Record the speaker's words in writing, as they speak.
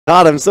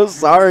God, I'm so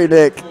sorry,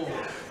 Nick.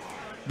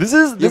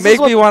 You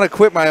make me want to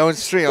quit my own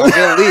stream. I'm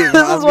going to leave.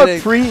 This is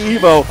what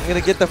pre-Evo. I'm going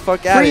to get the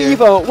fuck out of here.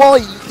 Pre-Evo. Well,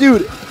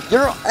 dude,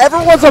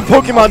 everyone's on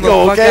Pokemon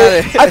Go, okay?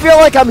 I feel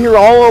like I'm here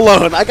all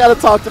alone. I got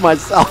to talk to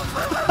myself.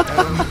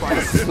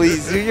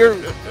 Please, you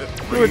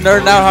were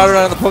nerding out harder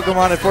on the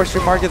Pokemon at 4th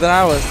Street Market than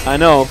I was. I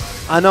know,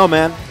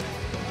 man.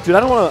 Dude, I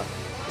don't want to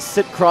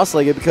sit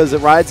cross-legged because it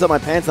rides up my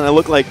pants and I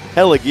look like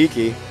hella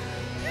geeky.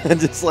 And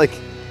just like...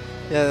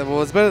 Yeah,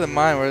 well, it's better than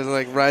mine where it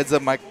like rides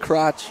up my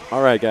crotch.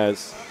 All right,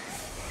 guys.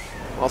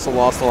 Also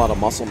lost a lot of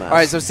muscle mass. All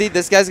right, so see,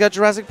 this guy's got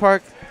Jurassic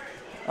Park.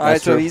 All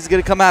right, so he's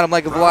going to come at him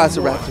like a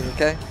Velociraptor,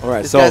 okay? All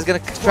right, this guy's going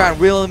to try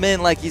and reel him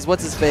in like he's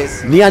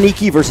what's-his-face.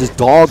 Nianiiki versus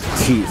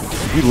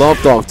DogTeeth. We love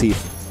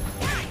DogTeeth.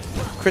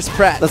 Chris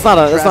Pratt. That's not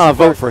a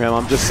vote for him.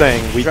 I'm just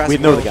saying we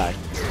know the guy.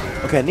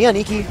 Okay,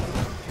 Nianiiki.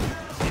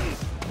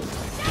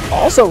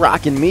 Also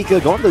rocking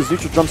Mika, going for those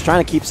neutral jumps,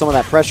 trying to keep some of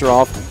that pressure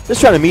off.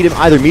 Just trying to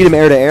either meet him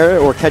air to air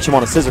or catch him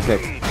on a scissor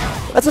kick.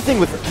 That's the thing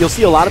with, you'll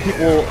see a lot of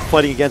people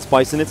fighting against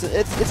Bison. It's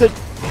a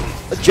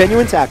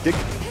genuine tactic.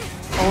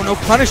 Oh, no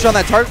punish on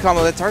that target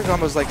combo. That target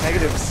combo is like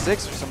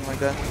 -6 or something like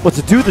that. But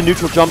to do the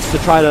neutral jumps to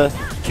try to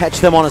catch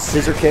them on a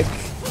scissor kick,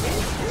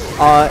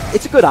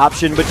 it's a good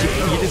option, but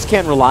you just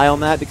can't rely on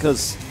that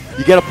because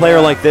you get a player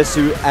like this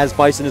who, as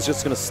Bison, is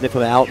just going to sniff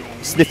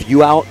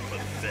you out,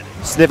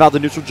 sniff out the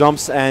neutral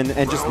jumps, and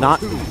just not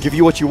give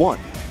you what you want.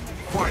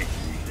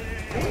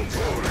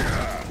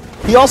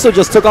 He also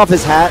just took off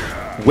his hat,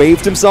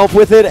 waved himself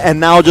with it, and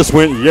now just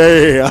went,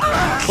 yeah.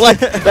 Like,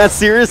 that's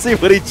seriously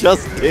what he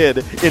just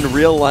did in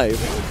real life.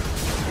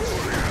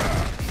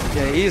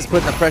 Yeah, he's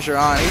putting the pressure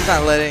on. He's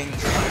not letting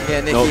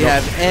Nianiiki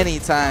have any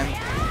time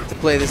to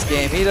play this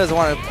game. He doesn't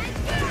want to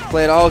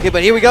play at all. Okay,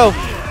 but here we go.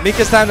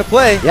 Mika's time to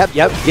play. Yep,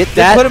 get that.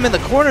 They put him in the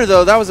corner,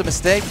 though. That was a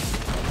mistake.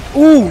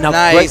 Ooh, now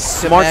nice.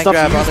 Smart stuff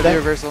grab to on use the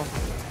reversal.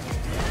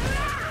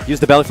 Use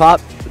the belly flop.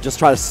 Just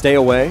try to stay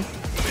away.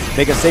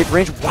 Make a safe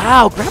range.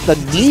 Wow, grab the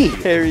knee.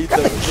 Grab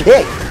the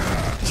kick.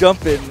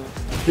 Jump in.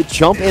 The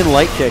jump in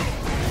light kick.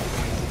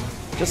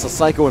 Just a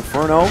Psycho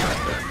Inferno.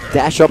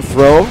 Dash up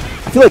throw.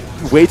 I feel like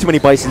way too many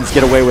Bisons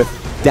get away with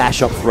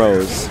dash up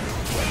throws.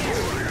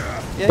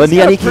 Yeah, but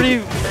Nianiiki,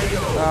 pretty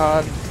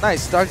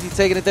nice. DogTeeth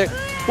taking it there.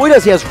 Well, he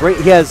does. He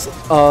has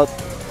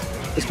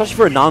especially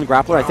for a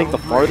non-grappler, I think the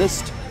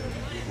farthest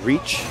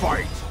reach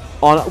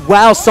on.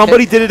 Wow,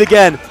 somebody did it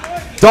again.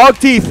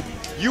 DogTeeth,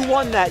 you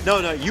won that.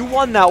 No, you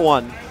won that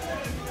one.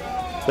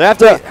 They have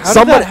to. Wait, how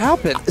did that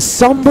happen?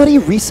 Somebody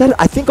reset it.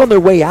 I think on their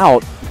way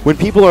out, when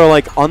people are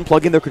like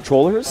unplugging their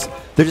controllers,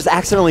 they're just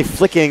accidentally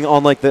flicking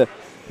on like the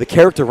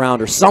character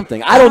round or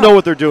something. I don't know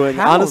what they're doing.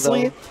 How,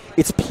 honestly, though?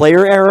 It's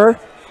player error.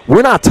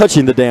 We're not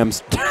touching the damn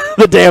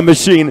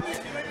machine.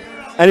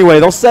 Anyway,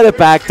 they'll set it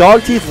back.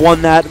 DogTeeth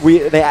won that.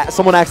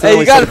 Someone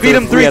accidentally. Hey, you got to beat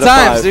him 3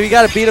 times. You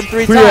got to beat him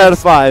 3 times. 3 out of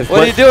 5.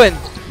 What are you doing?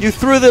 You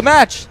threw the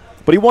match.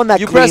 But he won that.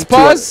 You press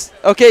pause.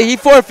 Okay, he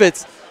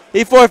forfeits.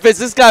 He forfeits.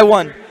 This guy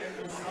won.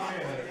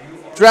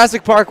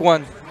 Jurassic Park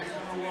won.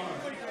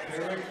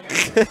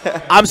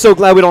 I'm so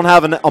glad we don't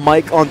have a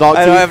mic on DogTeeth.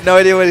 I have no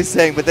idea what he's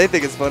saying, but they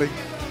think it's funny.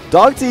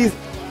 DogTeeth.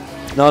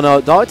 No,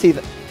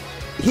 DogTeeth.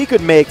 He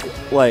could make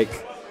like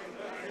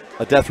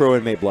a death row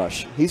inmate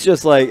blush. He's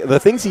just like the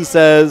things he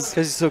says.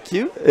 Because he's so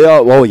cute? Yeah,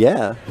 well,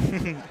 yeah.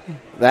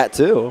 That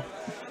too.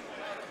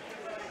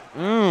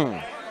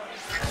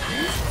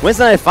 Weds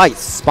Night Fights,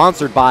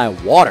 sponsored by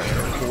water.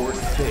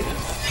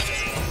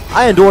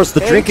 I endorse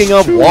the drinking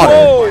of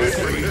water.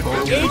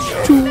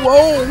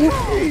 H2O.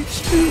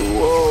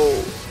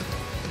 H2O.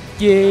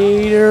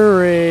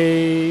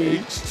 Gatorade.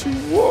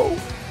 H2O.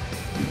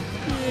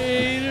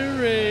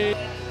 Gatorade.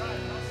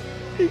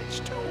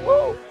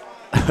 H2O.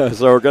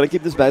 So we're gonna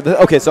keep this back.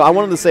 Okay, so I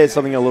wanted to say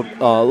something a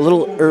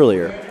little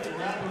earlier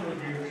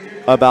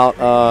about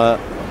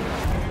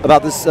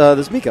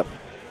this Mika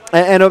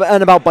and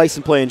about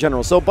Bison play in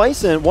general. So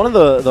Bison, one of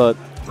the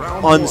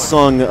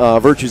unsung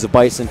virtues of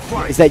Bison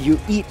is that you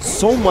eat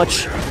so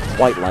much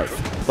white life.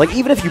 Like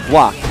even if you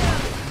block.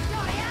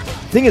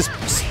 Thing is,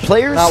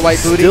 players not white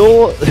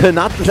still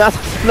not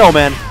no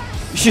man.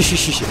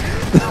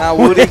 Not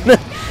Woody.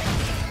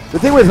 The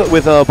thing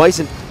with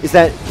Bison is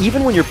that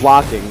even when you're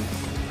blocking,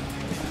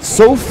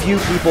 so few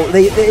people.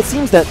 It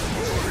seems that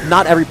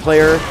not every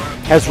player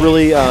has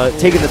really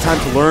taken the time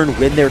to learn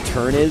when their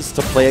turn is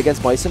to play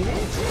against Bison.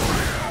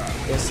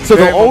 Yes, so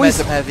they always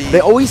they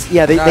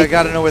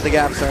got to know where the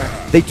gaps are.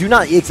 They do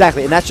not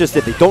exactly, and that's just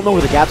it. They don't know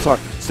where the gaps are,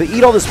 so they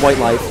eat all this white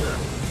life.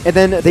 And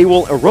then they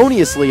will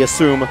erroneously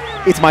assume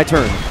it's my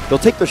turn. They'll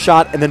take the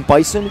shot, and then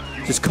Bison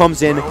just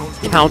comes in,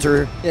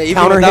 counter, yeah, even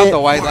counter without hit. the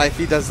white life,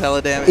 he does hella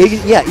damage.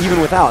 Yeah,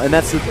 even without, and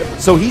that's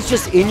so he's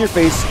just in your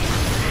face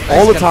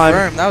all the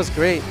time. That was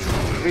great.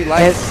 3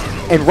 lives.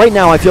 And right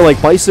now, I feel like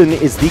Bison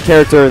is the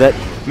character that,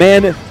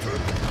 man,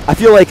 I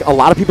feel like a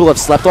lot of people have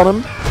slept on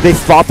him. They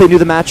thought they knew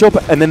the matchup,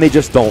 and then they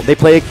just don't. They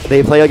play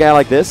a guy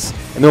like this,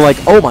 and they're like,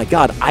 oh my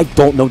god, I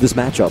don't know this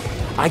matchup.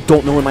 I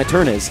don't know when my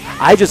turn is.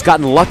 I just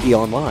gotten lucky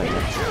online.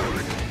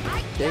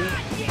 Okay.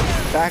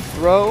 Back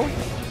throw.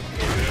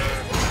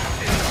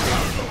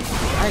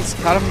 Nice,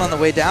 caught him on the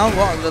way down.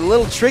 Well, a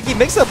little tricky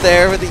mix-up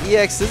there with the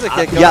EX scissor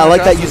kick. Yeah, I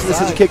like that, using the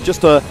scissor kick just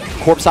to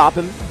corpse hop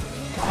him.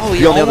 Oh,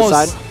 he on the other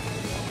side.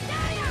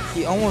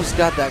 He almost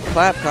got that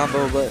clap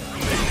combo, but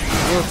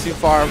a little too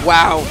far.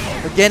 Wow.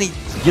 Again, he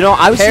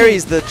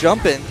parries the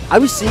jump in. I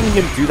was seeing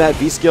him do that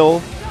V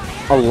skill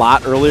a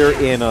lot earlier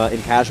in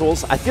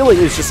casuals. I feel like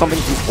it's just something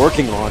he's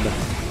working on.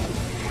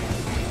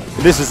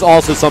 And this is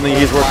also something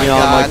he's working on.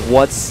 Like,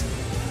 what's...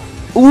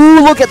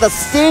 Ooh, look at the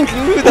stink!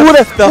 Ooh,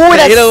 that smell!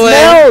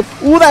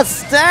 Ooh, that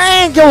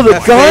stank! Yo,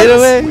 the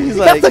guns! He's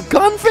got the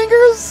gun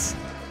fingers?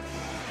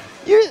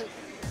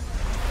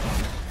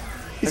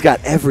 He's got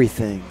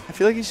everything. I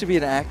feel like he should be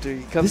an actor.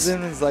 He comes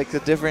in as like a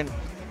different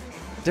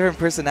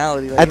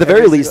personality. Like at the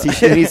very least,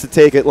 he needs to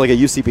take like a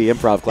UCB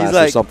improv class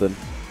or something.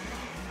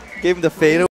 Gave him the fadeaway.